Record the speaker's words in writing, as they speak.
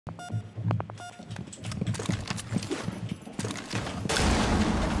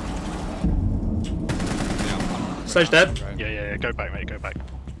Sledge dead. Yeah, go back, mate, go back.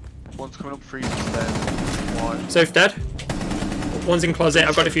 One's coming up freezing stairs. White. Soph dead. One's in closet,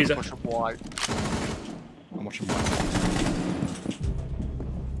 I've got diffuser. Push up white. I'm watching white.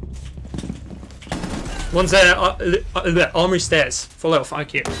 One's there, armory stairs. Full health,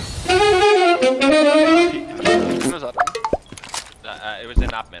 IQ. Who was that? It was in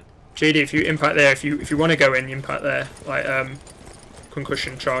admin. JD, if you impact there, if you want to go in, you impact there. Like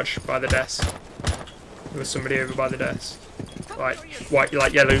concussion charge by the desk. There was somebody over by the desk. Like white,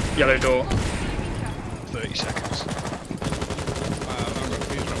 like yellow door. 30 seconds.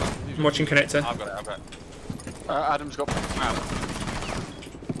 I'm watching connector. I've got it. Adam's got.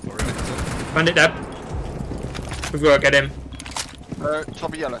 Bandit dead. We've got to get him.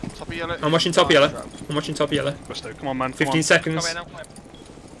 Top of yellow. I'm watching top yellow. I'm watching top yellow. Gusto, come on, man. 15 seconds. Come in.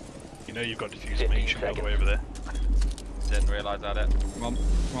 You know you've got diffuser, mate. You should be all the way over there. Didn't realise that. Come on.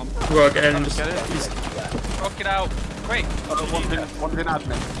 We've got to get him. Get it? Rock it out. Quick. One's in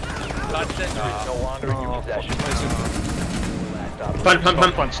admin. That's it. No longer in your possession.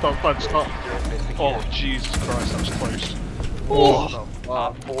 Plant. Stop. Oh, Jesus Christ, that was close. Oh.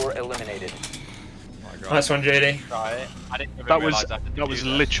 Op 4 eliminated. Nice one, JD. Right. I didn't even That realise was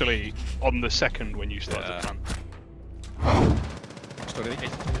literally on the second when you started to plan. Study.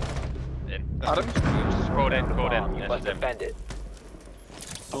 In. Adam? Crawled in. You must defend it.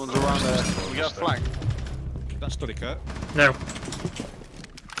 Someone's around there. We got a flank. That study, Kurt. No.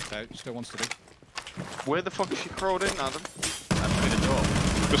 Okay, still one study. Where the fuck is she crawled in, Adam? That's through the door.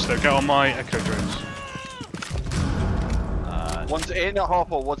 Gusto, get on my echo drones. One's in at half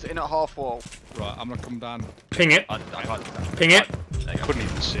wall. Right, I'm gonna come down. Ping it. I can't. Ping it. There you go. Couldn't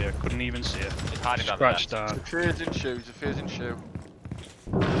even see her. It's hiding down Scratch there. down. Fears in shoe.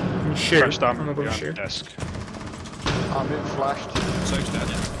 Shoot. Scratch down I'm above behind shoot. the desk. I'm being flashed. So's dead.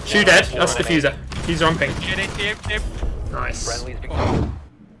 Shoot dead. That's diffuser. Diffuser on ping. Shoot it, team. Nice. Friendly's victorious.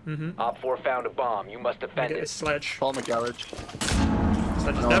 Mhm. Op 4 found a bomb. You must defend Get it. this sledge. Follow my garage.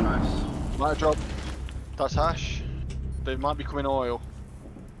 Sledge is Oh, dead. nice. Might drop. That's hash. They might be coming oil.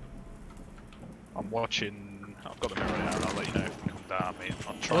 I'm watching. I've got the mirror now, and I'll let you know if we come down, mate.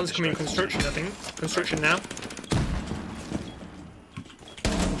 I'll try. One's coming in construction, I think. Construction now.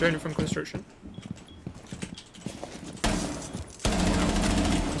 Joining from construction.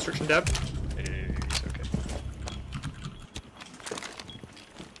 Construction dead. It's okay.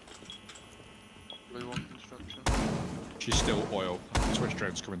 Blue one construction. She's still oil. Switch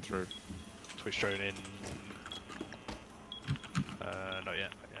drone's coming through. Twitch drone in. Not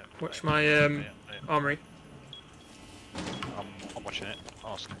yet. Watch my armory. I'm watching it.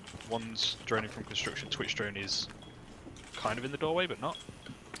 Ask. One's droning from construction. Twitch drone is kind of in the doorway, but not.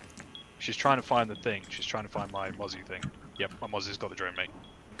 She's trying to find the thing. She's trying to find my Mozzie thing. Yep, my Mozzie's got the drone, mate.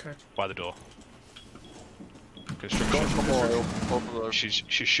 Okay. By the door. Got Construction. some oil. Both of those. She's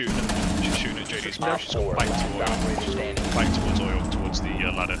shooting at JD's now. She's gone back to oil. Standing. Back towards oil, towards the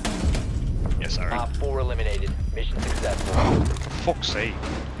ladder. Yes, Harry. Op 4 eliminated. Mission successful. For fuck's sake.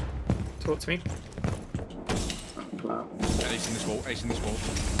 Talk to me. Ace in this wall.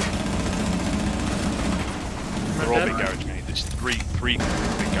 They're all big garage, mate. There's three big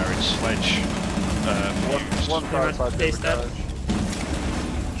garage. Sledge. Fuse. One outside the Ace dead. garage.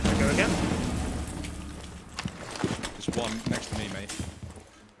 Should I go again? There's one next to me, mate.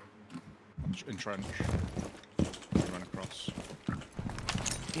 In trench. He ran across.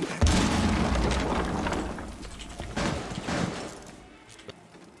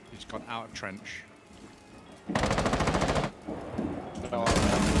 He's gone out of trench.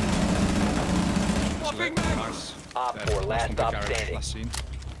 Nice. Op 4 last One stop garage, standing. last scene.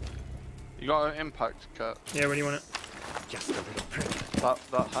 You got an impact, Kurt. Yeah, when do you want it?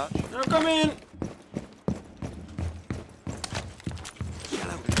 That hatch. No, come in!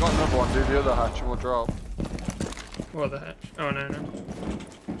 You got another one. Do the other hatch and we'll drop. What the hatch? Oh, no.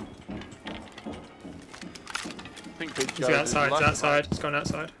 I think big He's outside, he's outside. He's gone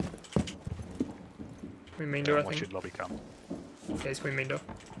outside. Queen main door, I Watch think. it, lobby cam. Okay, it's Queen main door.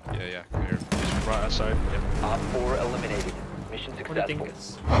 Yeah, clear. It's right outside. Yep. Op 4 eliminated. Mission What a successful.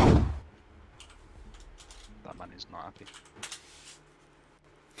 dingus. That man is not happy.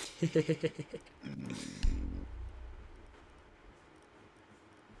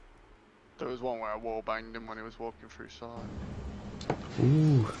 There was one where I wall banged him when he was walking through side.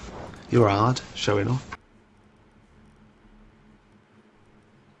 Ooh, you're hard, showing off.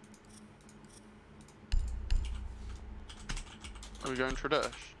 Are we going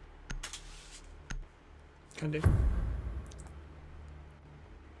Tradesh? Can do.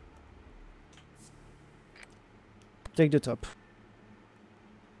 Take the top.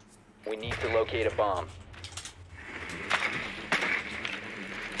 We need to locate a bomb.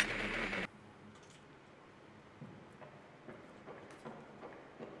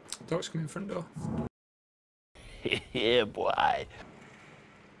 Dogs coming front door. Yeah, boy.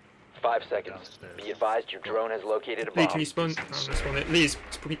 5 seconds. Downstairs. Be advised your drone has located a Lee, bomb. can you spawn? Oh, I'm gonna spawn it. Lee's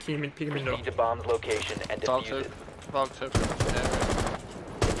peeking him in door. Proceed to bomb's location and defuse it. Fog's open area.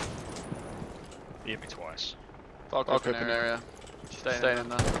 He hit me twice. Fog open area. Staying in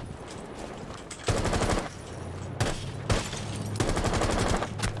there.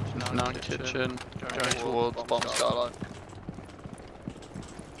 Now kitchen. Going towards bomb skylight.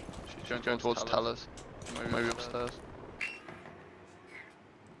 She's going towards tellers. Maybe upstairs.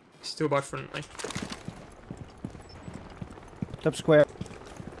 Still by front, Lee. Top square.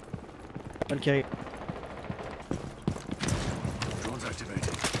 Okay. Drone's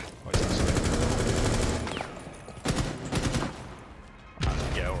activated. Oh, is that something?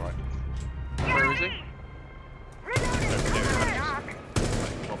 Yeah, alright. Where is he?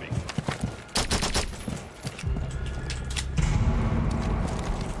 Bobby.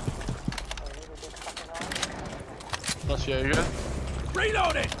 That's Jaeger.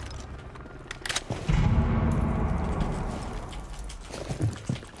 Reloading!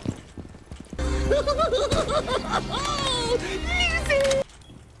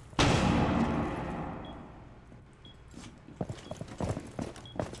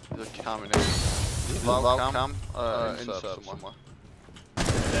 There's a cam in here. Valve cam, insert somewhere.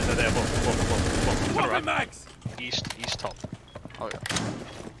 There, above. Turn around. Max! East top. Oh yeah.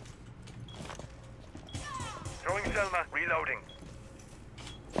 Throwing Selma, reloading.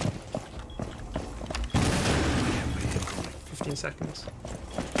 15 seconds.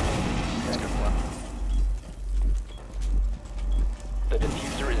 Let's go for The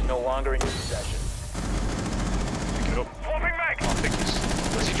diffuser is no longer in your possession. that. Pick it up. Swapping mag! Oh, I think he's...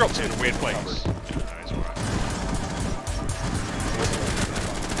 Unless he dropped it in a weird place. No, it's alright.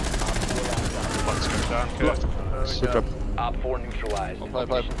 Let's go down, Kurt. Good job. Op 4 neutralized. Play.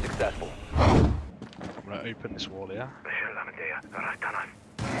 Mission successful. I'm gonna open this wall here.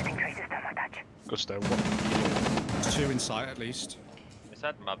 Good still. There's 2 in sight at least. It's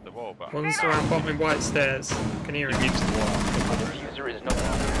had mud the wall, but One's around bottom white stairs. Can hear He him. meets the wall. The diffuser is no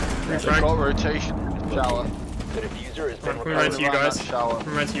longer. We've Refrag. got rotation. Shower. The diffuser has been Right, coming right to you Around guys. that shower.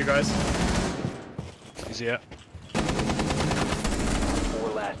 Coming right to you guys. He's here. 4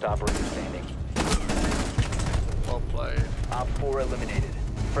 last operator standing. Well played. Op 4 eliminated.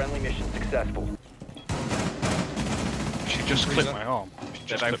 Friendly mission successful. She just Freezer. clipped my arm. She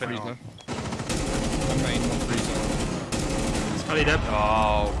just They've clipped my Freezer. arm. One main, one freezer. It's Ali dead.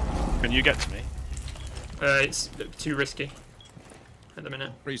 oh, Can you get to me? It's too risky at the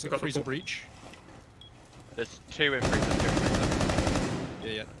minute. Freezer, We've got the freezer ball. breach. there's 2 in freezer, 2 in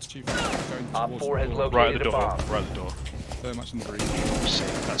freezer. Yeah, it's 2 going Op towards 4 has the door. located Right at the a door. bomb. Right at the door. Very much in the breach. See,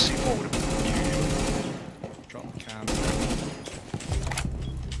 that C4 would have been Drop cam.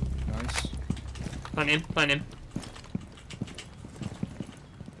 Nice. Plan in.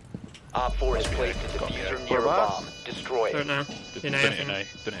 Op 4 has placed a diffuser near a bomb. Destroy it. Don't know. In A, I Done it think. in A.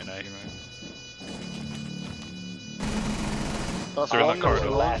 Done it in A. That's They're in one. that corridor.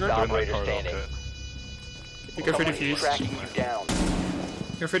 That's Last They're in that operator corridor. standing. Kurt. You go through Someone is defuse. tracking you down.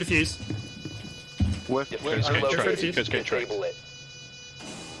 Go through defuse. Whiff. Kurt's Diffuser getting tracked. located. Kurt's getting tracked. Disable it.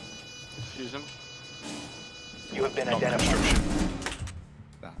 Fuse him. You have been Not identified. construction.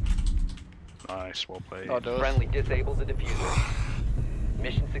 That. Nice, well played. Oh, does. Friendly disabled the diffuser.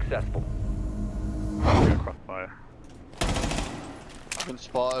 Mission successful. Go crossfire. I've been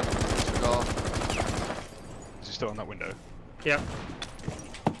spotted. Cigar. Is he still on that window? Yeah.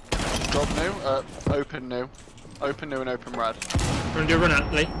 Drop new. Open new. Open new and open red. We're gonna do a run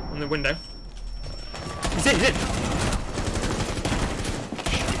out, Lee, on the window. He's in.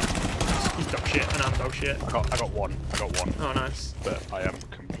 He's dog shit, and I'm dog shit. I got one. Oh, nice. But I am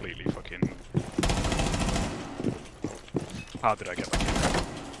completely fucking... How did I get back in?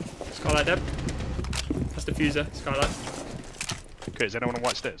 Skylight dead. That's diffuser. Skylight. Okay, is anyone on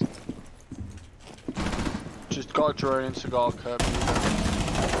white stairs? Just got a drone in cigar curb.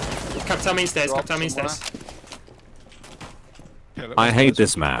 Capital main stairs. Drop Capital main somewhere. stairs. Yeah, look, I there's hate one.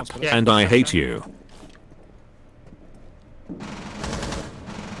 this map, Hospital. Yeah. and I hate you. Loading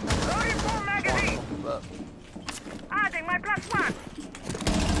full magazine! But Adding my +1!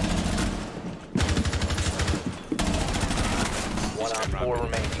 One on 4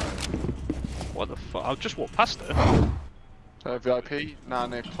 remaining. What the fuck? I'll just walk past her. VIP, now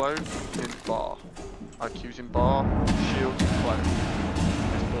near close, in bar. IQ's in bar, shield in close.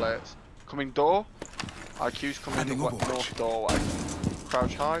 Bullets. Coming door, IQ's coming in the Adding Overwatch. north doorway.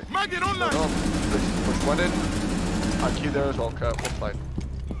 Crouch high. Magnet Load online! up. Push one in. IQ there as well, Kurt. One plate.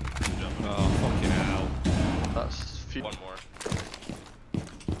 Oh, fucking hell. That's few. One more.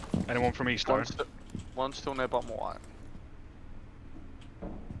 Anyone from East, Darren? One's still near bottom white.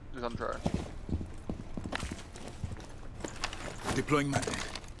 He's on drone. Deploying magnet.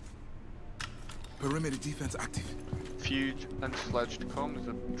 Perimeter defense active. Fuse and sledge to come. There's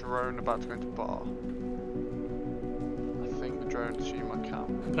a drone about to go into bar. I think the drone's you my camp.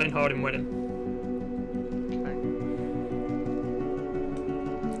 I'm playing hard and winning. Okay.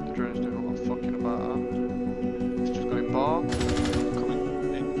 The drone's doing a lot of fucking about. It's just going bar. Coming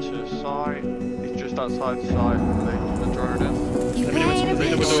into site. It's just outside the site. The drone in.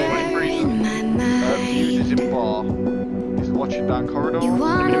 Fuse is in bar. He's watching down corridor.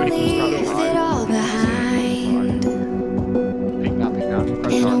 Let me know when he comes down. Ping that,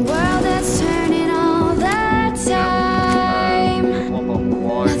 press hard.